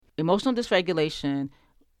emotional dysregulation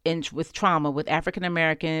with trauma with African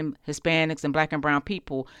American, Hispanics, and Black and brown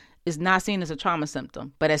people is not seen as a trauma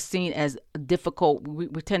symptom, but as seen as difficult. We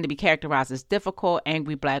tend to be characterized as difficult,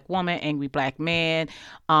 angry Black woman, angry Black man,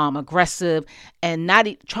 aggressive, and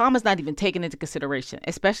trauma is not even taken into consideration,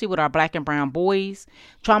 especially with our Black and brown boys.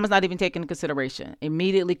 Trauma is not even taken into consideration.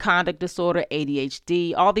 Immediately conduct disorder,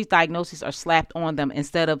 ADHD, all these diagnoses are slapped on them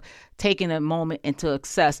instead of taking a moment into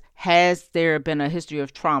assess, has there been a history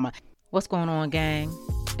of trauma? What's going on, gang?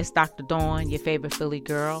 It's Dr. Dawn, your favorite Philly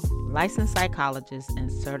girl, licensed psychologist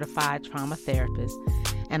and certified trauma therapist.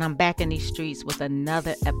 And I'm back in these streets with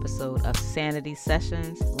another episode of Sanity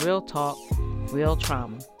Sessions, Real Talk, Real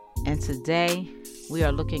Trauma. And today we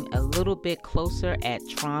are looking a little bit closer at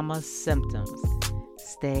trauma symptoms.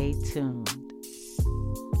 Stay tuned.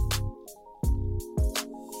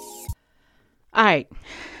 All right.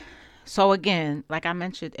 So again, like I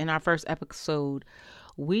mentioned in our first episode,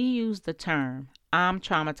 we use the term I'm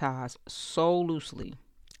traumatized so loosely.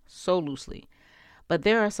 But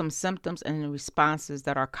there are some symptoms and responses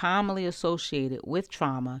that are commonly associated with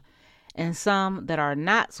trauma and some that are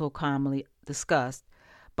not so commonly discussed,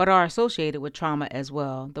 but are associated with trauma as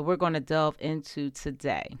well, that we're going to delve into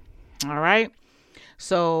today. All right.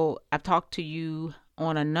 So I've talked to you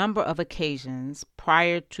on a number of occasions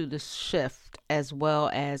prior to the shift, as well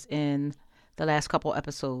as in the last couple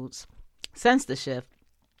episodes since the shift.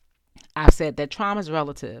 I've said that trauma is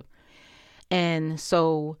relative. And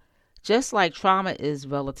so just like trauma is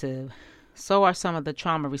relative, so are some of the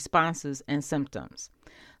trauma responses and symptoms.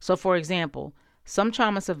 So for example, some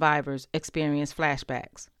trauma survivors experience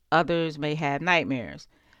flashbacks. Others may have nightmares.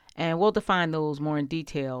 And we'll define those more in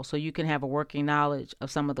detail so you can have a working knowledge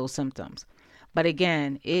of some of those symptoms. But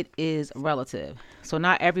again, it is relative. So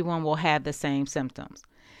not everyone will have the same symptoms.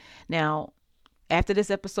 Now, after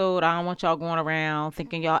this episode, I don't want y'all going around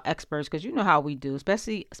thinking y'all experts, because you know how we do,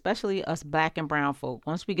 especially us Black and brown folk.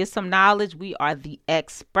 Once we get some knowledge, we are the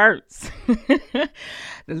experts. At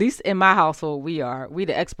least in my household, we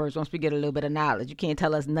the experts once we get a little bit of knowledge. You can't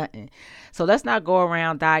tell us nothing. So let's not go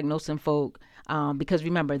around diagnosing folk, because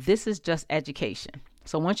remember, this is just education.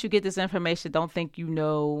 So once you get this information, don't think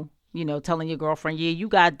telling your girlfriend, yeah, you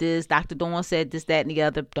got this. Dr. Dawn said this, that, and the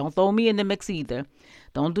other. Don't throw me in the mix either.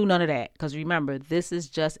 Don't do none of that. Because remember, this is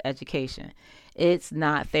just education. It's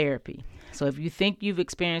not therapy. So if you think you've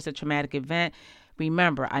experienced a traumatic event,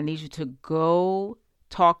 remember, I need you to go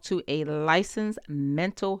talk to a licensed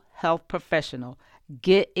mental health professional.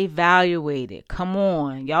 Get evaluated. Come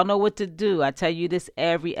on. Y'all know what to do. I tell you this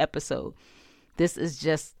every episode. This is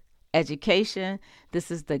just education.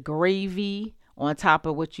 This is the gravy on top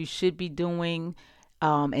of what you should be doing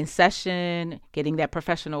in session, getting that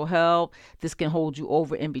professional help. This can hold you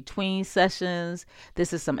over in between sessions.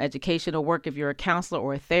 This is some educational work if you're a counselor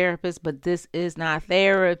or a therapist, but this is not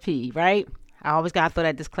therapy, right? I always got to throw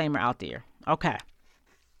that disclaimer out there. Okay,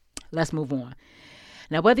 let's move on.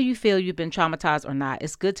 Now, whether you feel you've been traumatized or not,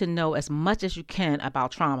 it's good to know as much as you can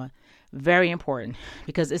about trauma. Very important,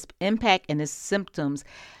 because its impact and its symptoms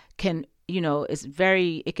can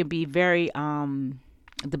it can be very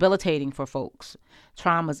debilitating for folks.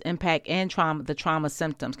 Trauma's impact and the trauma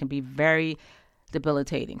symptoms can be very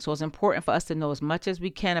debilitating. So it's important for us to know as much as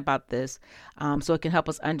we can about this, so it can help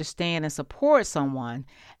us understand and support someone,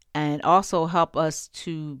 and also help us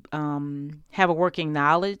to have a working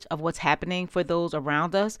knowledge of what's happening for those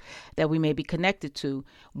around us that we may be connected to,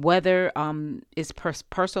 whether it's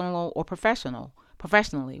personal or professional.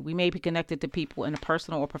 Professionally, we may be connected to people in a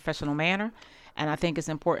personal or professional manner. And I think it's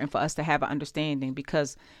important for us to have an understanding,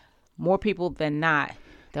 because more people than not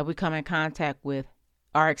that we come in contact with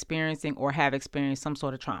are experiencing or have experienced some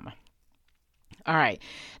sort of trauma. All right.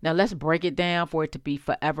 Now let's break it down for it to be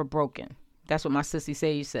forever broken. That's what my sissy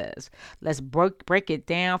Sage says. Let's break it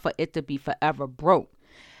down for it to be forever broke.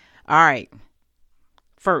 All right.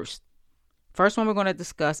 First one we're going to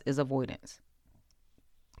discuss is avoidance.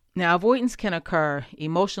 Now, avoidance can occur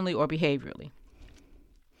emotionally or behaviorally.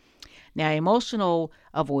 Now, emotional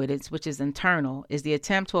avoidance, which is internal, is the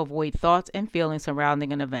attempt to avoid thoughts and feelings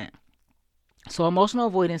surrounding an event. So emotional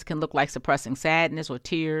avoidance can look like suppressing sadness or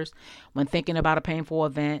tears when thinking about a painful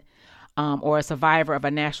event, or a survivor of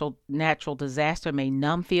a natural disaster may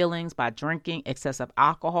numb feelings by drinking excessive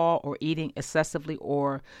alcohol or eating excessively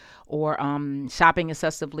or shopping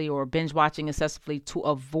excessively or binge watching excessively to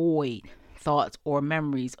avoid thoughts or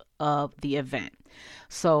memories of the event.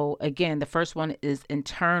 So again, the first one is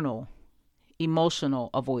internal emotional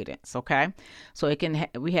avoidance. Okay. So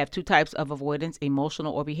we have two types of avoidance,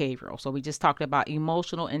 emotional or behavioral. So we just talked about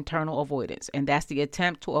emotional internal avoidance, and that's the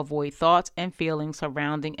attempt to avoid thoughts and feelings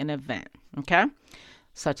surrounding an event. Okay.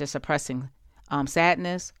 such as suppressing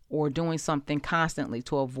sadness or doing something constantly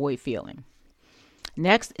to avoid feeling.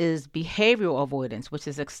 Next is behavioral avoidance, which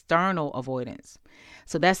is external avoidance.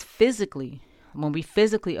 So that's physically, when we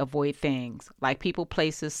physically avoid things like people,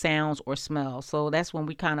 places, sounds, or smells. So that's when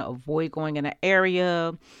we kind of avoid going in an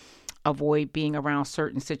area, avoid being around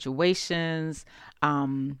certain situations,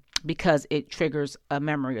 because it triggers a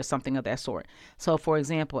memory or something of that sort. So, for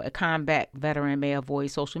example, a combat veteran may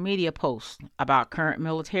avoid social media posts about current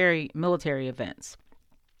military events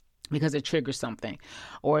because it triggers something.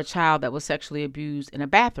 Or a child that was sexually abused in a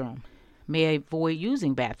bathroom may avoid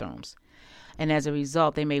using bathrooms. And as a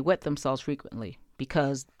result, they may wet themselves frequently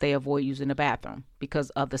because they avoid using the bathroom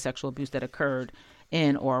because of the sexual abuse that occurred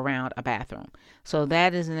in or around a bathroom. So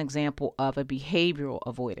that is an example of a behavioral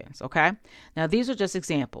avoidance, okay? Now, these are just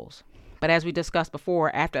examples. But as we discussed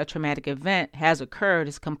before, after a traumatic event has occurred,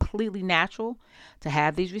 it's completely natural to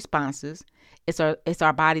have these responses. It's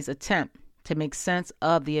our body's attempt to make sense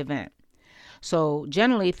of the event. So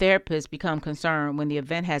generally, therapists become concerned when the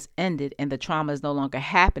event has ended and the trauma is no longer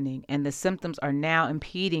happening and the symptoms are now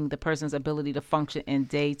impeding the person's ability to function in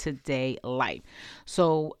day-to-day life.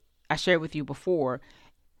 So I shared with you before,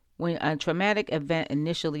 when a traumatic event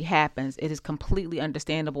initially happens, it is completely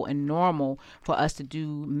understandable and normal for us to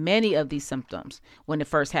do many of these symptoms when it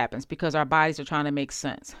first happens because our bodies are trying to make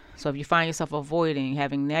sense. So if you find yourself avoiding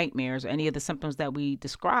having nightmares or any of the symptoms that we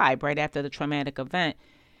describe right after the traumatic event,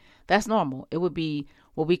 that's normal. It would be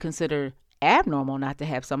what we consider abnormal not to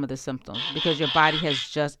have some of the symptoms because your body has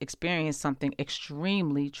just experienced something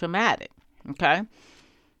extremely traumatic. Okay?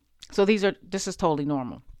 So this is totally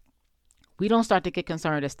normal. We don't start to get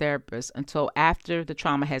concerned as therapists until after the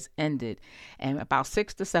trauma has ended. And about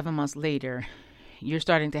 6 to 7 months later, you're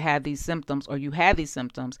starting to have these symptoms or you have these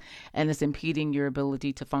symptoms and it's impeding your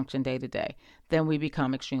ability to function day to day. Then we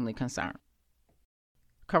become extremely concerned.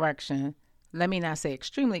 Correction. Let me not say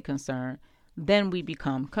extremely concerned. Then we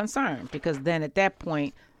become concerned because then at that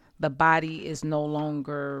point, the body is no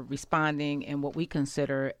longer responding in what we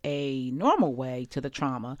consider a normal way to the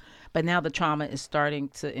trauma. But now the trauma is starting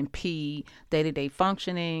to impede day-to-day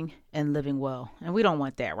functioning and living well. And we don't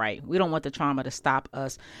want that, right? We don't want the trauma to stop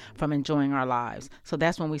us from enjoying our lives. So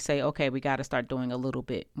that's when we say, okay, we got to start doing a little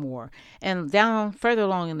bit more. And down further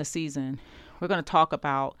along in the season, we're going to talk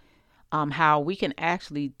about how we can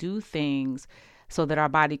actually do things so that our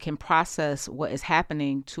body can process what is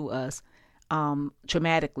happening to us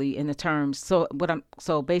traumatically in the terms.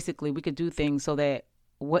 So basically we could do things so that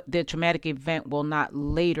what the traumatic event will not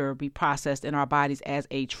later be processed in our bodies as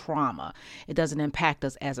a trauma. It doesn't impact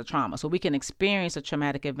us as a trauma. So we can experience a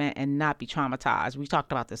traumatic event and not be traumatized. We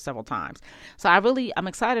talked about this several times. So I'm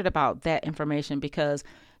excited about that information because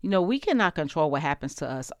we cannot control what happens to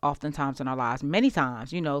us oftentimes in our lives. Many times,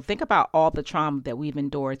 think about all the trauma that we've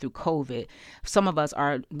endured through COVID. Some of us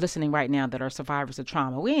are listening right now that are survivors of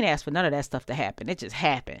trauma. We ain't asked for none of that stuff to happen. It just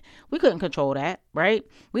happened. We couldn't control that, right?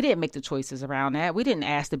 We didn't make the choices around that. We didn't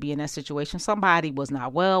ask to be in that situation. Somebody was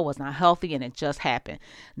not well, was not healthy, and it just happened.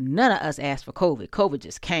 None of us asked for COVID. COVID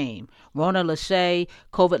just came. Rona Lachey,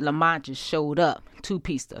 COVID Lamont just showed up,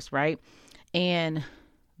 two-pieced us, right? And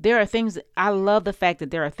there are things, I love the fact that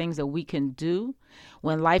there are things that we can do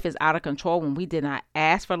when life is out of control, when we did not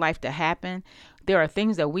ask for life to happen. There are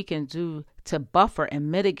things that we can do to buffer and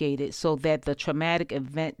mitigate it so that the traumatic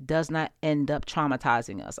event does not end up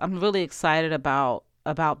traumatizing us. I'm really excited about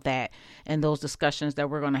that and those discussions that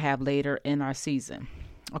we're going to have later in our season.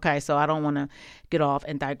 Okay, so I don't want to get off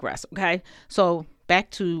and digress. Okay, so back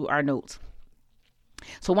to our notes.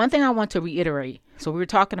 So one thing I want to reiterate, so we were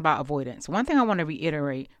talking about avoidance. One thing I want to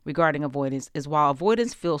reiterate regarding avoidance is while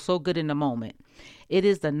avoidance feels so good in the moment, it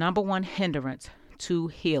is the number one hindrance to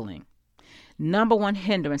healing. Number one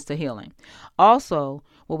hindrance to healing. Also,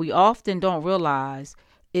 what we often don't realize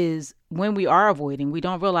is when we are avoiding, we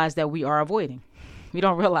don't realize that we are avoiding. We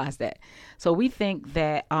don't realize that. So we think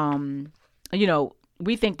that,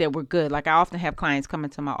 we think that we're good. Like I often have clients come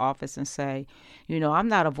into my office and say, I'm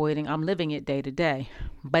not avoiding, I'm living it day to day,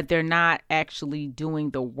 but they're not actually doing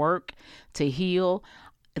the work to heal.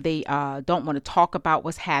 They don't want to talk about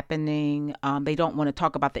what's happening. They don't want to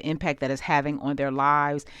talk about the impact that it's having on their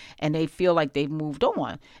lives, and they feel like they've moved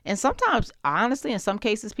on. And sometimes, honestly, in some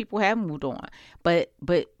cases, people have moved on. But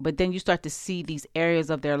then you start to see these areas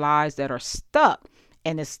of their lives that are stuck.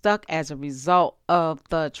 And it's stuck as a result of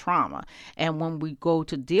the trauma. And when we go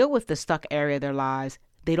to deal with the stuck area of their lives,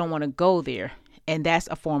 they don't want to go there. And that's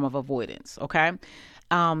a form of avoidance. Okay.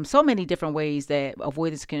 So many different ways that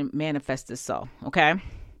avoidance can manifest itself. Okay.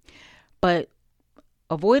 But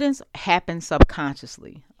avoidance happens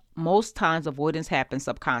subconsciously. most times avoidance happens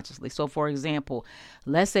subconsciously. So for example,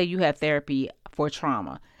 let's say you have therapy for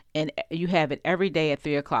trauma and you have it every day at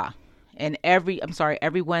 3 o'clock and every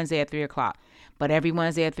Wednesday at 3 o'clock. But every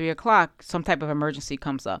Wednesday at 3 o'clock, some type of emergency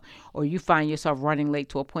comes up, or you find yourself running late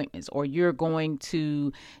to appointments, or you're going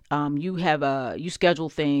to, you schedule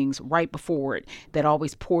things right before it that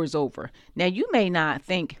always pours over. Now, you may not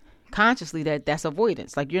think consciously that that's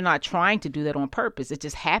avoidance. Like you're not trying to do that on purpose. It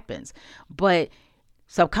just happens. But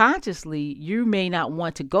subconsciously, you may not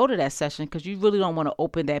want to go to that session because you really don't want to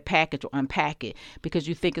open that package or unpack it because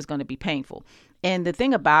you think it's going to be painful. And the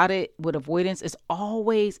thing about it with avoidance is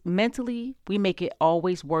always mentally, we make it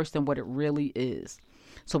always worse than what it really is.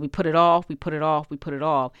 So we put it off, we put it off, we put it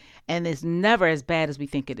off. And it's never as bad as we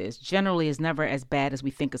think it is. Generally, it's never as bad as we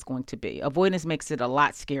think it's going to be. Avoidance makes it a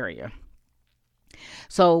lot scarier.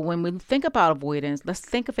 So when we think about avoidance, let's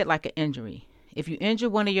think of it like an injury. If you injure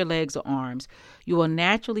one of your legs or arms, you will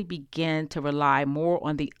naturally begin to rely more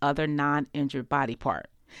on the other non-injured body part.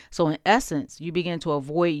 So in essence, you begin to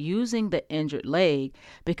avoid using the injured leg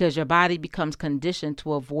because your body becomes conditioned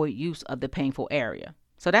to avoid use of the painful area.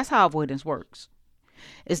 So that's how avoidance works.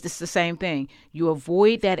 It's just the same thing. You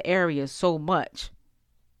avoid that area so much,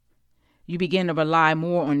 you begin to rely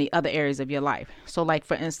more on the other areas of your life. So like,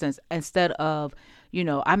 for instance, instead of,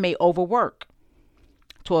 I may overwork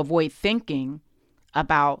to avoid thinking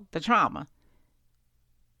about the trauma.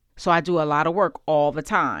 So I do a lot of work all the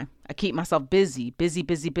time. I keep myself busy.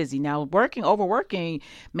 Now, overworking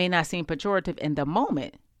may not seem pejorative in the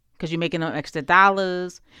moment because you're making extra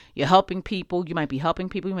dollars. You're helping people. You might be helping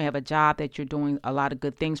people. You may have a job that you're doing a lot of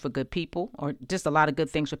good things for good people or just a lot of good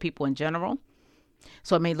things for people in general.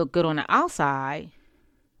 So it may look good on the outside,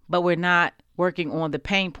 but we're not working on the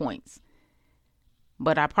pain points.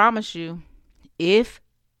 But I promise you, if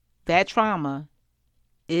that trauma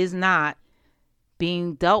is not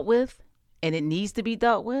being dealt with and it needs to be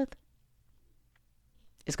dealt with,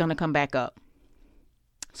 it's going to come back up.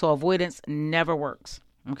 So avoidance never works.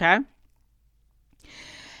 Okay.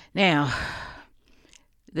 Now,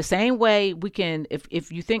 the same way we can,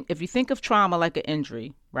 if you think of trauma like an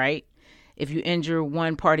injury, right? If you injure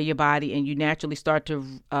one part of your body and you naturally start to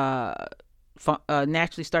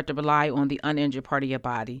rely on the uninjured part of your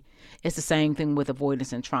body, it's the same thing with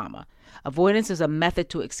avoidance and trauma. Avoidance is a method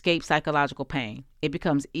to escape psychological pain. It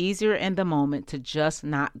becomes easier in the moment to just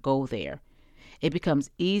not go there. It becomes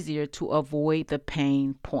easier to avoid the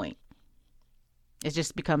pain point. It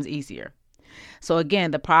just becomes easier. So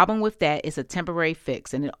again, the problem with that is a temporary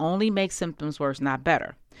fix, and it only makes symptoms worse, not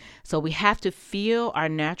better. So we have to feel our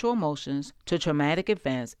natural emotions to traumatic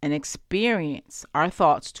events and experience our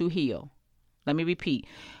thoughts to heal. Let me repeat.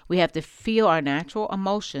 We have to feel our natural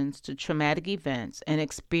emotions to traumatic events and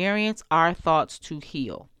experience our thoughts to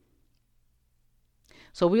heal.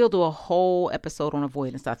 So we'll do a whole episode on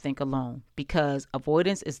avoidance, I think, alone, because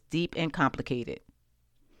avoidance is deep and complicated.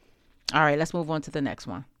 All right, let's move on to the next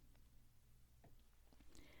one.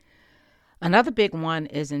 Another big one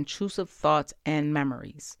is intrusive thoughts and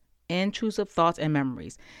memories. Intrusive thoughts and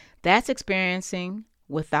memories. That's experiencing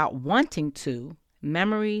without wanting to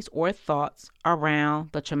memories or thoughts around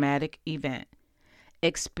the traumatic event.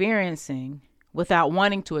 Experiencing without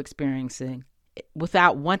wanting to experience it,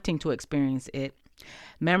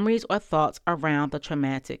 memories or thoughts around the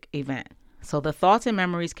traumatic event. So the thoughts and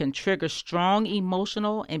memories can trigger strong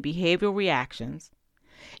emotional and behavioral reactions.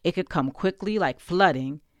 It could come quickly like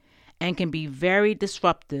flooding and can be very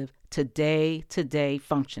disruptive to day-to-day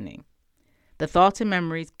functioning. The thoughts and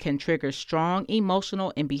memories can trigger strong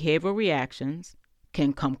emotional and behavioral reactions,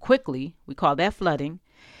 can come quickly, we call that flooding,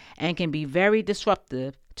 and can be very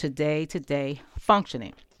disruptive to day-to-day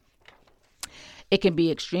functioning. It can be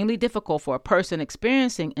extremely difficult for a person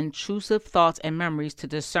experiencing intrusive thoughts and memories to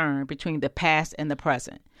discern between the past and the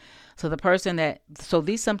present. So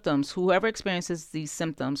these symptoms, whoever experiences these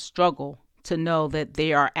symptoms struggle to know that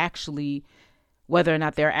they are actually, whether or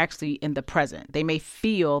not they're actually in the present. They may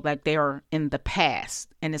feel like they are in the past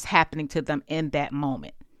and it's happening to them in that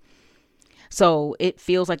moment. So it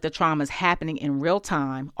feels like the trauma is happening in real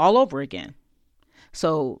time all over again.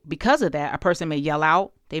 So because of that, a person may yell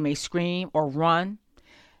out, they may scream or run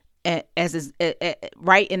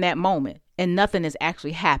right in that moment, and nothing is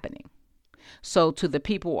actually happening. So to the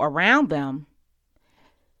people around them,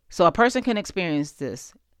 so a person can experience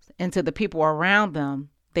this, and to the people around them,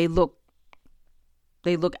 they look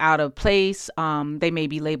out of place. They may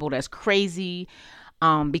be labeled as crazy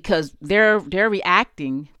because they're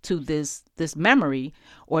reacting to this memory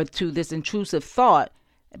or to this intrusive thought,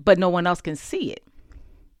 but no one else can see it.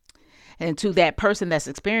 And to that person that's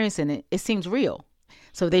experiencing it, it seems real.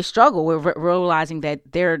 So they struggle with realizing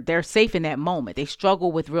that they're safe in that moment. They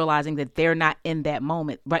struggle with realizing that they're not in that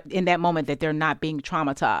moment, right? In that moment, that they're not being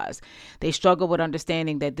traumatized. They struggle with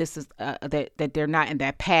understanding that this is that they're not in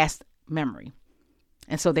that past memory,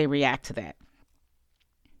 and so they react to that.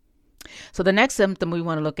 So the next symptom we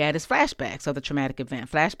want to look at is flashbacks of the traumatic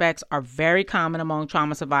event. Flashbacks are very common among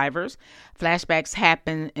trauma survivors. Flashbacks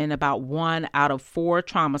happen in about 1 out of 4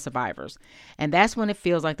 trauma survivors. And that's when it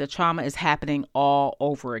feels like the trauma is happening all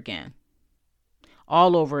over again.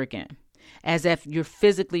 All over again. As if you're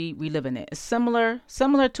physically reliving it. It's similar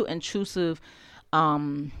to intrusive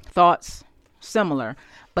thoughts, similar,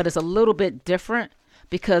 but it's a little bit different,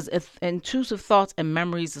 because if intrusive thoughts and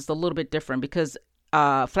memories is a little bit different, because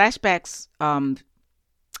flashbacks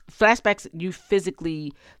you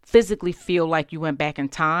physically feel like you went back in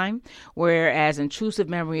time, whereas intrusive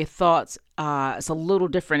memory thoughts, it's a little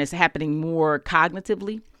different. It's happening more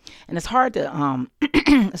cognitively, and it's hard to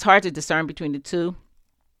it's hard to discern between the two,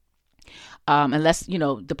 unless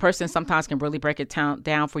the person sometimes can really break it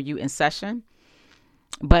down for you in session.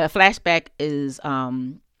 But a flashback is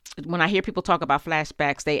when I hear people talk about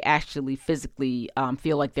flashbacks, they actually physically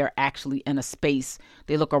feel like they're actually in a space.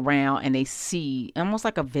 They look around and they see almost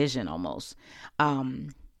like a vision almost. But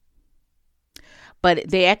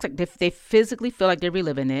they act like they physically feel like they're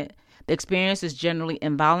reliving it. The experience is generally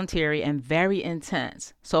involuntary and very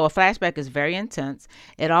intense. So a flashback is very intense.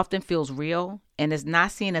 It often feels real and is not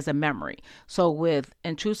seen as a memory. So with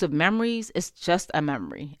intrusive memories, it's just a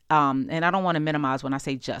memory. And I don't want to minimize when I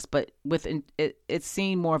say just, but with it's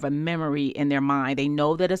seen more of a memory in their mind. They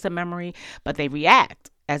know that it's a memory, but they react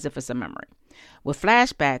as if it's a memory. With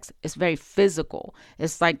flashbacks, it's very physical.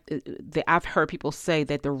 It's like I've heard people say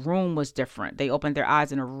that the room was different. They opened their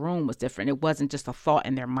eyes and the room was different. It wasn't just a thought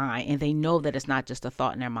in their mind, and they know that it's not just a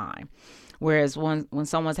thought in their mind. Whereas when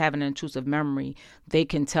someone's having an intrusive memory, they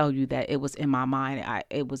can tell you that it was in my mind.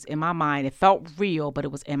 It was in my mind. It felt real, but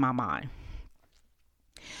it was in my mind.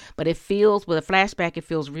 But with a flashback, it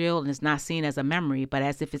feels real and it's not seen as a memory, but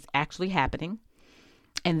as if it's actually happening.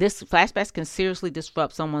 And this flashbacks can seriously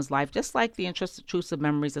disrupt someone's life, just like the intrusive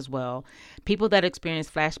memories as well. People that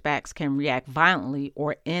experience flashbacks can react violently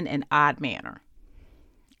or in an odd manner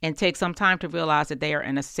and take some time to realize that they are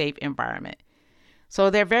in a safe environment. So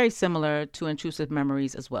they're very similar to intrusive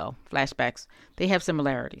memories as well. Flashbacks, they have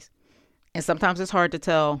similarities. And sometimes it's hard to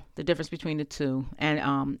tell the difference between the two.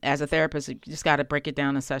 And as a therapist, you just got to break it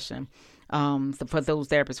down in session for those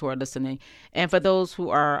therapists who are listening. And for those who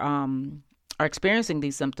are experiencing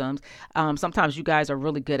these symptoms, sometimes you guys are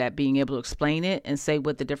really good at being able to explain it and say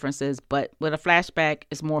what the difference is. But with a flashback,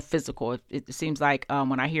 it's more physical. It seems like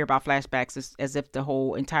when I hear about flashbacks, it's as if the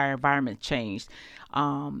whole entire environment changed.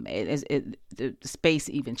 The space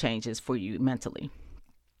even changes for you mentally.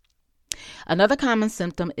 Another common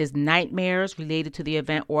symptom is nightmares related to the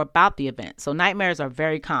event or about the event. So nightmares are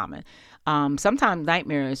very common. Sometimes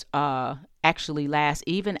nightmares actually last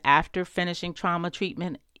even after finishing trauma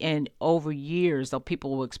treatment, and over years, though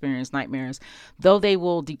people will experience nightmares, though they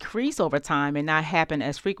will decrease over time and not happen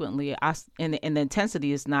as frequently, and the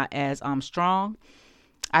intensity is not as strong.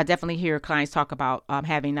 I definitely hear clients talk about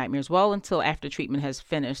having nightmares well until after treatment has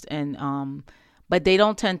finished, and but they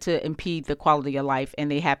don't tend to impede the quality of life, and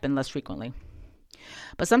they happen less frequently.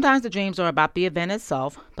 But sometimes the dreams are about the event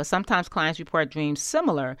itself, but sometimes clients report dreams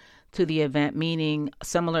similar to the event, meaning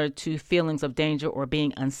similar to feelings of danger or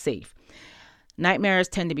being unsafe. Nightmares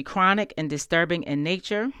tend to be chronic and disturbing in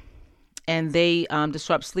nature, and they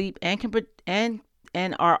disrupt sleep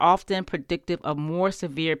and are often predictive of more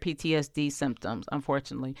severe PTSD symptoms.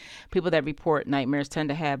 Unfortunately, people that report nightmares tend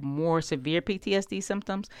to have more severe PTSD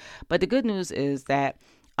symptoms. But the good news is that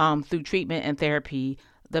through treatment and therapy,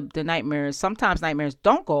 sometimes nightmares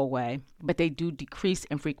don't go away, but they do decrease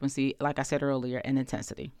in frequency, like I said earlier, and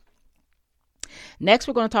intensity. Next,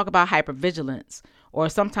 we're going to talk about hypervigilance, or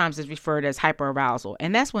sometimes it's referred as hyperarousal.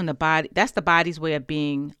 And that's when that's the body's way of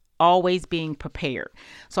always being prepared.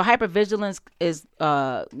 So hypervigilance is,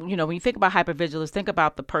 when you think about hypervigilance, think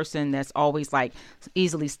about the person that's always like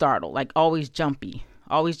easily startled, like always jumpy,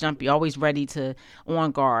 always ready to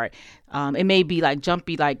on guard. It may be like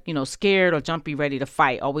jumpy, like, scared, or jumpy, ready to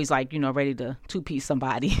fight, always like, ready to two-piece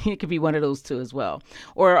somebody. It could be one of those two as well.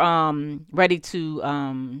 Or ready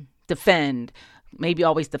to defend, maybe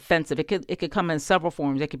always defensive. It could come in several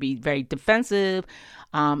forms. It could be very defensive,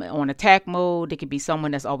 on attack mode. It could be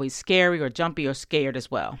someone that's always scary or jumpy or scared as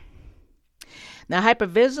well. Now,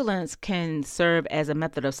 hypervigilance can serve as a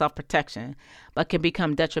method of self-protection, but can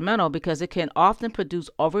become detrimental because it can often produce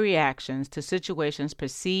overreactions to situations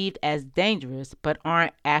perceived as dangerous, but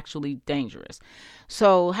aren't actually dangerous.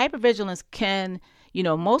 So hypervigilance can,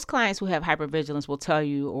 Most clients who have hypervigilance will tell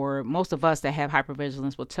you, or most of us that have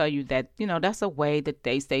hypervigilance will tell you that, that's a way that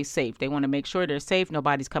they stay safe. They want to make sure they're safe.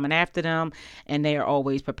 Nobody's coming after them, and they are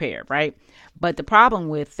always prepared, right? But the problem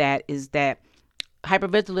with that is that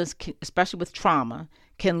hypervigilance, especially with trauma,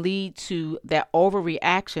 can lead to that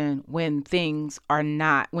overreaction when things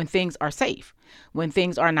are safe, when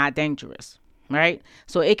things are not dangerous, right?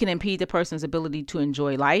 So it can impede the person's ability to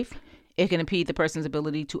enjoy life. It can impede the person's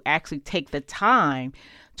ability to actually take the time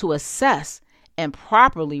to assess and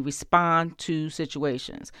properly respond to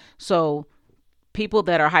situations. So people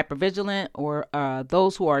that are hypervigilant, or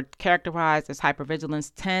those who are characterized as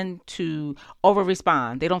hypervigilance, tend to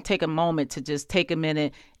overrespond. They don't take a moment to just take a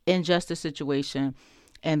minute, ingest the situation,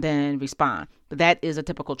 and then respond. But that is a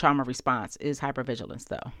typical trauma response, is hypervigilance,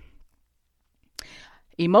 though.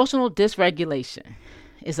 Emotional dysregulation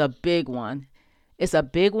is a big one. It's a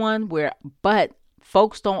big one but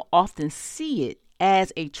folks don't often see it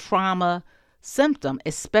as a trauma symptom,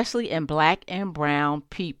 especially in Black and brown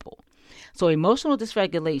people. So emotional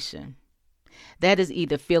dysregulation, that is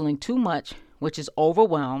either feeling too much, which is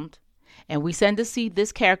overwhelmed, and we tend to see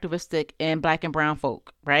this characteristic in Black and brown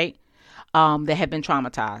folk, right? That have been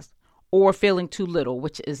traumatized, or feeling too little,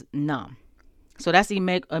 which is numb. So that's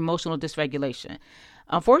emotional dysregulation.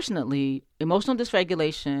 Unfortunately, emotional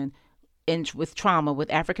dysregulation with trauma with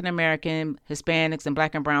African American, Hispanics, and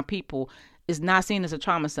Black and brown people is not seen as a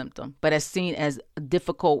trauma symptom, but as seen as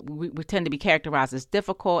difficult. We tend to be characterized as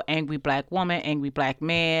difficult, angry Black woman, angry Black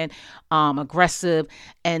man, aggressive,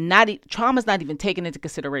 and trauma's not even taken into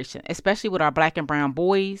consideration, especially with our Black and brown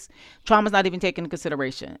boys. Trauma's not even taken into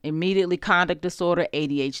consideration. Immediately conduct disorder,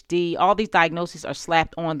 ADHD, all these diagnoses are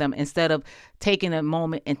slapped on them instead of taking a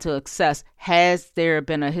moment into assess, has there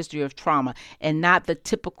been a history of trauma, and not the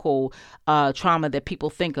typical trauma that people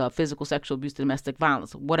think of: physical, sexual abuse, domestic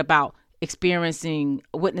violence. What about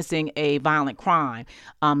witnessing a violent crime,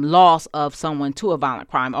 loss of someone to a violent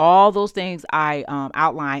crime? All those things I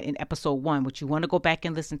outlined in episode 1, which you want to go back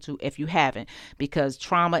and listen to if you haven't, because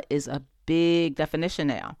trauma is a big definition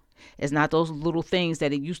now. It's not those little things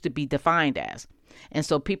that it used to be defined as. And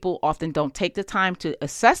so people often don't take the time to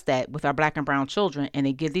assess that with our Black and brown children, and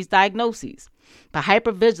they give these diagnoses. But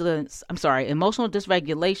emotional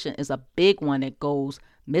dysregulation is a big one that goes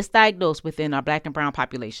misdiagnosed within our Black and brown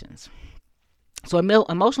populations. So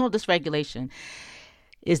emotional dysregulation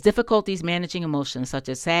is difficulties managing emotions such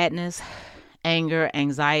as sadness, anger,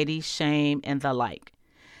 anxiety, shame, and the like.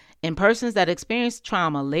 In persons that experience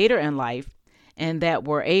trauma later in life and that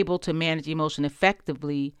were able to manage emotion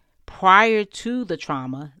effectively prior to the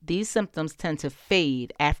trauma, these symptoms tend to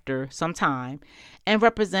fade after some time and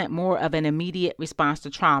represent more of an immediate response to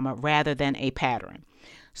trauma rather than a pattern.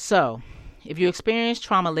 So, if you experience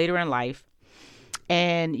trauma later in life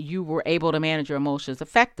and you were able to manage your emotions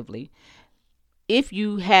effectively, if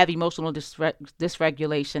you have emotional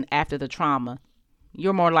dysregulation after the trauma,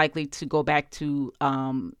 you're more likely to go back to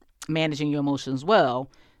managing your emotions well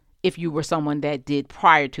if you were someone that did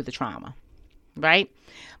prior to the trauma, right?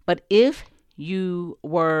 But if you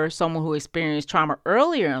were someone who experienced trauma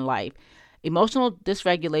earlier in life, emotional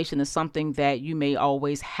dysregulation is something that you may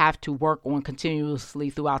always have to work on continuously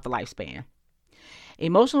throughout the lifespan.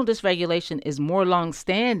 Emotional dysregulation is more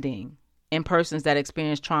long-standing in persons that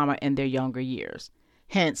experience trauma in their younger years.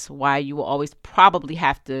 Hence why you will always probably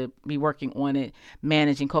have to be working on it,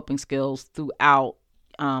 managing coping skills throughout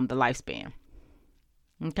the lifespan.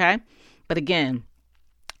 Okay? But again,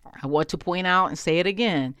 I want to point out and say it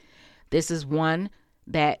again. This is one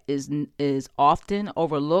that is often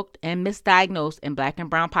overlooked and misdiagnosed in Black and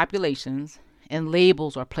brown populations, and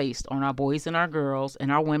labels are placed on our boys and our girls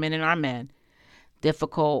and our women and our men.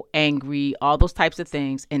 Difficult, angry, all those types of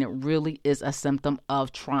things, and it really is a symptom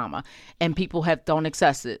of trauma. And people don't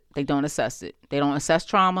assess it. They don't assess it. They don't assess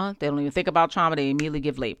trauma. They don't even think about trauma. They immediately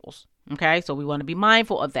give labels. Okay, so we want to be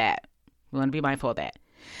mindful of that.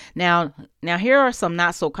 Now here are some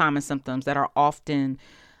not so common symptoms that are often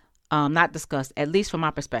not discussed, at least from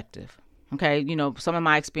my perspective. Okay, some of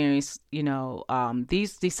my experience,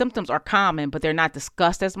 these symptoms are common, but they're not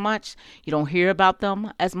discussed as much. You don't hear about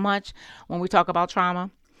them as much when we talk about trauma.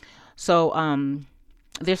 So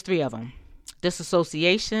there's 3 of them: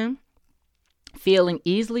 disassociation, feeling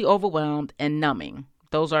easily overwhelmed, and numbing.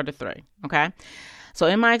 Those are the 3. Okay. So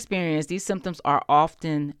in my experience, these symptoms are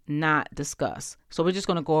often not discussed. So we're just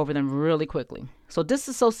going to go over them really quickly. So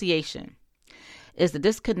disassociation is the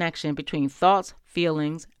disconnection between thoughts,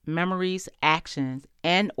 feelings, memories, actions,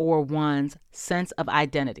 and or one's sense of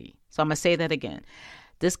identity. So I'm going to say that again.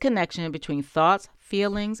 Disconnection between thoughts,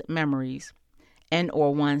 feelings, memories, and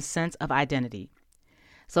or one's sense of identity.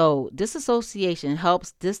 So disassociation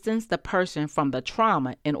helps distance the person from the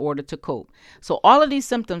trauma in order to cope. So all of these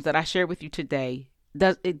symptoms that I shared with you today,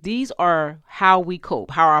 these are how we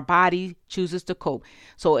cope, how our body chooses to cope.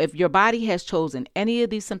 So if your body has chosen any of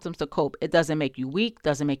these symptoms to cope, it doesn't make you weak,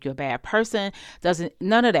 doesn't make you a bad person,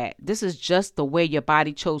 none of that. This is just the way your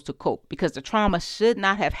body chose to cope, because the trauma should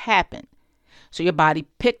not have happened. So your body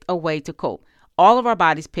picked a way to cope. All of our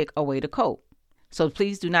bodies pick a way to cope. So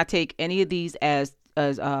please do not take any of these as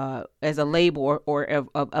a label or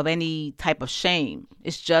of any type of shame.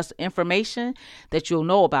 It's just information that you'll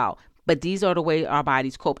know about. But these are the way our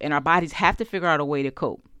bodies cope, and our bodies have to figure out a way to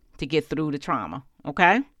cope to get through the trauma.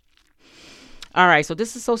 Okay. All right. So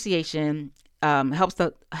disassociation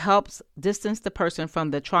helps distance the person from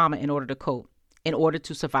the trauma in order to cope, in order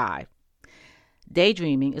to survive.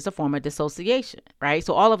 Daydreaming is a form of dissociation, right?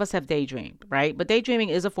 So all of us have daydreamed, right? But daydreaming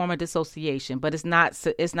is a form of dissociation, but it's not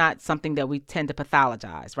something that we tend to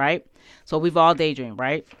pathologize, right? So we've all daydreamed,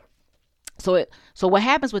 right? So what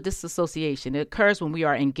happens with disassociation? It occurs when we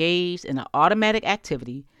are engaged in an automatic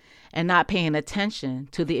activity and not paying attention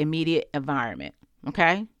to the immediate environment.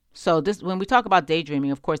 Okay. So when we talk about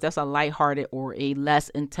daydreaming, of course, that's a lighthearted or a less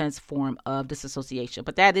intense form of disassociation,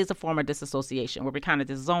 but that is a form of disassociation where we kind of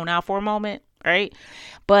just zone out for a moment, right?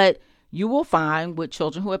 But you will find with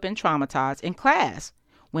children who have been traumatized in class,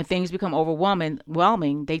 when things become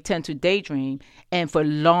overwhelming, they tend to daydream, and for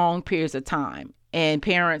long periods of time. And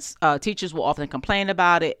teachers will often complain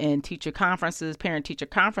about it in parent-teacher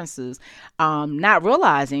conferences, not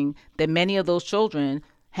realizing that many of those children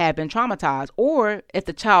have been traumatized. Or if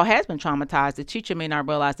the child has been traumatized, the teacher may not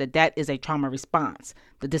realize that is a trauma response,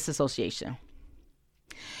 the disassociation.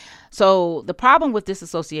 So the problem with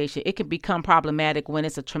disassociation, it can become problematic when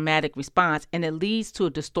it's a traumatic response and it leads to a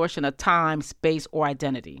distortion of time, space, or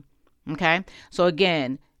identity. Okay. So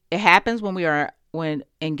again, it happens when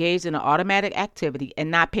engaged in an automatic activity and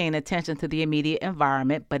not paying attention to the immediate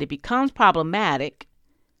environment, but it becomes problematic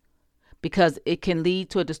because it can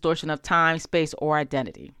lead to a distortion of time, space, or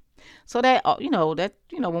identity. So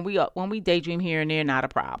when we daydream here and there, not a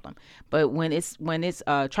problem. But when it's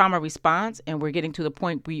a trauma response and we're getting to the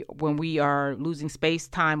point when we are losing space,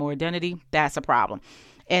 time, or identity, that's a problem.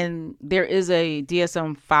 And there is a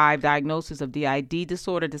DSM-5 diagnosis of DID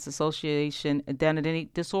disorder, dissociation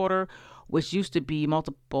identity disorder, which used to be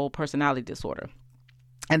multiple personality disorder.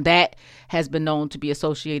 And that has been known to be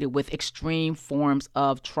associated with extreme forms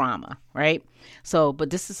of trauma, right? So, but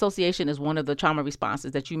disassociation is one of the trauma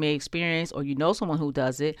responses that you may experience, or you know someone who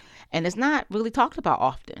does it, and it's not really talked about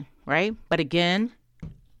often, right? But again,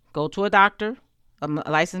 go to a doctor, a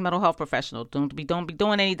licensed mental health professional. Don't be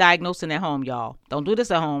doing any diagnosing at home, y'all. Don't do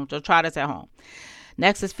this at home. Don't try this at home.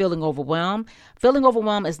 Next is feeling overwhelmed. Feeling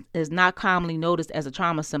overwhelmed is not commonly noticed as a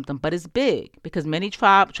trauma symptom, but it's big because many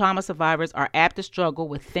trauma survivors are apt to struggle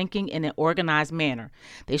with thinking in an organized manner.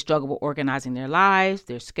 They struggle with organizing their lives,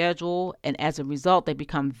 their schedule, and as a result, they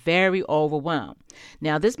become very overwhelmed.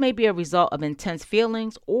 Now, this may be a result of intense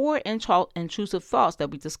feelings or intrusive thoughts that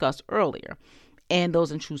we discussed earlier, and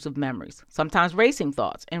those intrusive memories, sometimes racing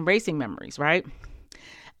thoughts and racing memories, right?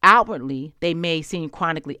 Outwardly, they may seem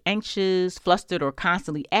chronically anxious, flustered, or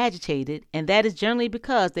constantly agitated, and that is generally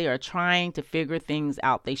because they are trying to figure things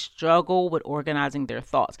out. They struggle with organizing their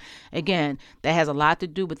thoughts. Again, that has a lot to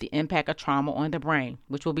do with the impact of trauma on the brain,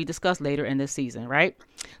 which will be discussed later in this season, right?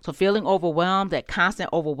 So feeling overwhelmed, that constant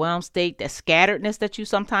overwhelmed state, that scatteredness that you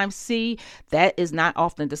sometimes see, that is not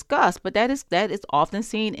often discussed, but that is often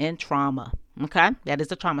seen in trauma. Okay, that is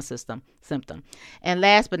the trauma symptom. And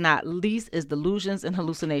last but not least is delusions and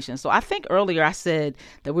hallucinations. So I think earlier I said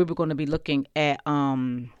that we were going to be looking at, so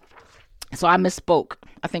I misspoke.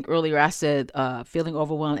 I think earlier I said feeling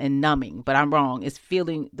overwhelmed and numbing, but I'm wrong. It's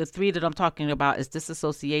the three that I'm talking about is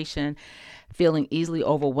disassociation, feeling easily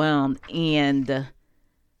overwhelmed, and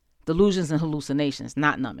delusions and hallucinations,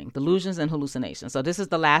 not numbing, delusions and hallucinations. So this is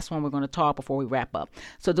the last one we're going to talk before we wrap up.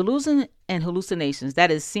 So delusions and hallucinations,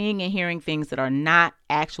 that is seeing and hearing things that are not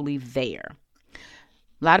actually there.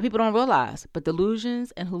 A lot of people don't realize, but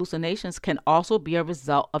delusions and hallucinations can also be a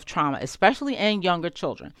result of trauma, especially in younger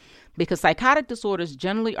children, because psychotic disorders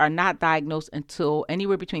generally are not diagnosed until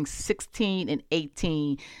anywhere between 16 and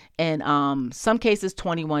 18, and some cases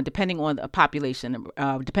 21, depending on the population,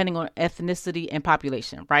 depending on ethnicity and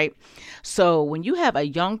population, right? So when you have a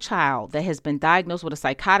young child that has been diagnosed with a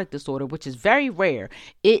psychotic disorder, which is very rare,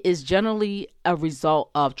 it is generally a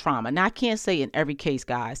result of trauma. Now, I can't say in every case,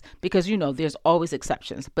 guys, because, there's always exceptions.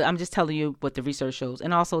 options, but I'm just telling you what the research shows.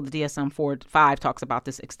 And also the DSM-5 talks about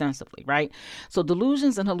this extensively, right? So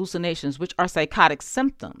delusions and hallucinations, which are psychotic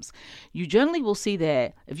symptoms, you generally will see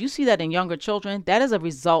that if you see that in younger children, that is a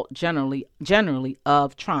result generally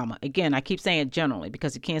of trauma. Again, I keep saying generally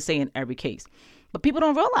because you can't say in every case, but people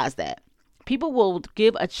don't realize that. People will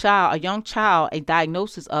give a young child, a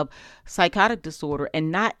diagnosis of psychotic disorder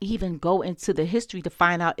and not even go into the history to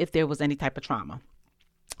find out if there was any type of trauma.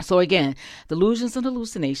 So again, delusions and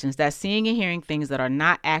hallucinations, that's seeing and hearing things that are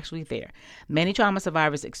not actually there. Many trauma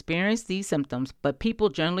survivors experience these symptoms, but people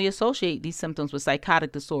generally associate these symptoms with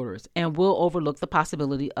psychotic disorders and will overlook the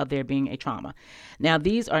possibility of there being a trauma. Now,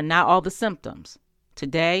 these are not all the symptoms.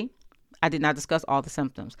 Today, I did not discuss all the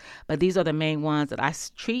symptoms, but these are the main ones that I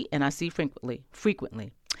treat and I see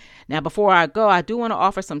frequently. Now, before I go, I do want to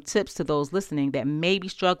offer some tips to those listening that may be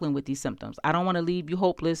struggling with these symptoms. I don't want to leave you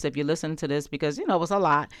hopeless if you're listening to this because, it's a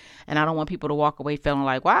lot. And I don't want people to walk away feeling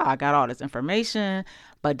like, wow, I got all this information.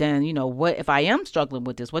 But then, what if I am struggling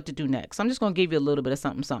with this? What to do next? So I'm just going to give you a little bit of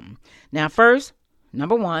something. Now, first,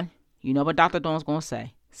 number one, what Dr. Dawn's going to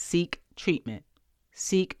say. Seek treatment.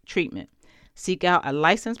 Seek treatment. Seek out a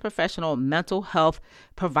licensed professional mental health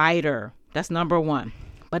provider. That's number one.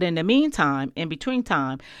 But in the meantime, in between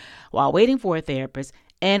time, while waiting for a therapist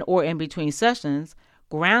and or in between sessions,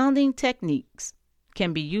 grounding techniques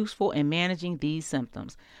can be useful in managing these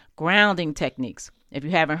symptoms. Grounding techniques. If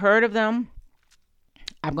you haven't heard of them,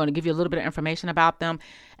 I'm going to give you a little bit of information about them,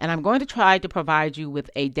 and I'm going to try to provide you with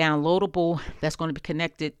a downloadable that's going to be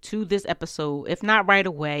connected to this episode, if not right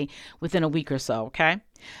away, within a week or so, okay?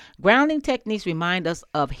 Grounding techniques remind us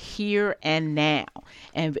of here and now.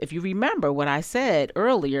 And if you remember what I said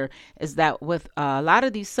earlier is that with a lot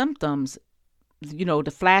of these symptoms, the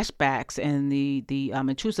flashbacks and the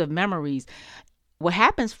intrusive memories, what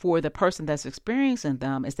happens for the person that's experiencing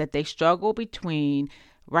them is that they struggle between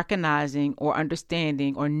recognizing or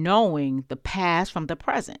understanding or knowing the past from the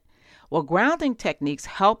present. Well, grounding techniques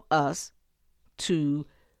help us to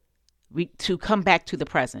come back to the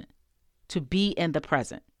present, to be in the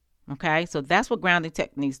present. Okay, so that's what grounding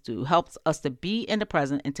techniques do. Helps us to be in the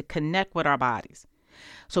present and to connect with our bodies.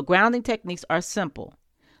 So grounding techniques are simple.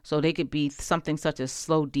 So they could be something such as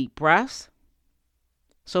slow, deep breaths.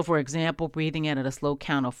 So for example, breathing in at a slow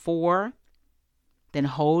count of 4, then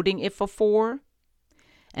holding it for 4,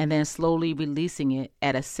 and then slowly releasing it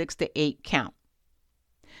at a 6 to 8 count.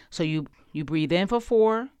 So you breathe in for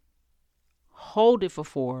 4, hold it for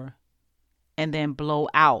 4, and then blow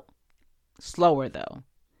out. Slower though,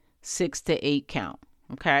 6 to 8 count.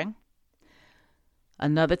 Okay.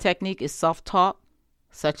 Another technique is self-talk,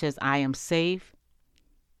 such as I am safe.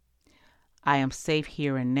 I am safe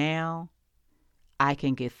here and now. I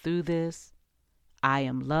can get through this. I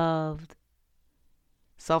am loved.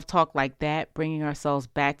 Self-talk like that, bringing ourselves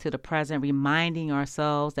back to the present, reminding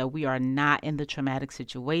ourselves that we are not in the traumatic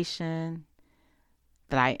situation,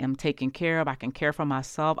 that I am taken care of. I can care for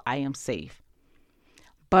myself. I am safe.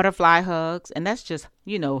 Butterfly hugs, and that's just,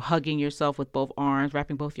 hugging yourself with both arms,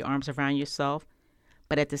 wrapping both your arms around yourself,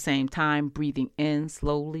 but at the same time, breathing in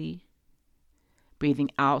slowly,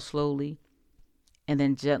 breathing out slowly, and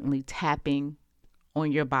then gently tapping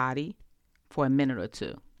on your body for a minute or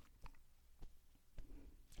two.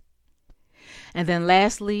 And then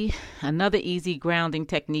lastly, another easy grounding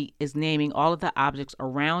technique is naming all of the objects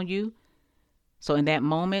around you. So in that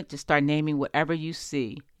moment, just start naming whatever you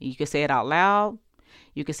see. You can say it out loud.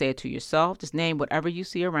 You can say it to yourself. Just name whatever you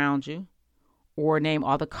see around you, or name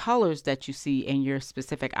all the colors that you see in your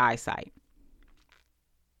specific eyesight.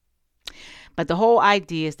 But the whole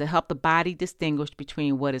idea is to help the body distinguish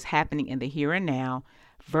between what is happening in the here and now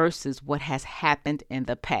versus what has happened in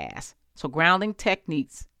the past. So grounding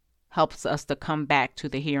techniques helps us to come back to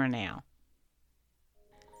the here and now.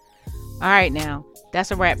 All right, now,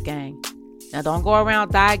 that's a wrap, gang. Now, don't go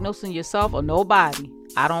around diagnosing yourself or nobody.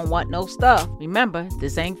 I don't want no stuff. Remember,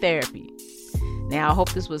 this ain't therapy. Now, I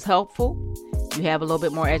hope this was helpful. You have a little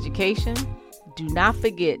bit more education. Do not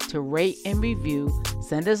forget to rate and review.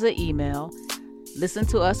 Send us an email. Listen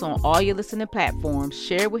to us on all your listening platforms.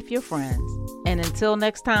 Share with your friends. And until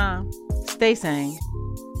next time, stay sane.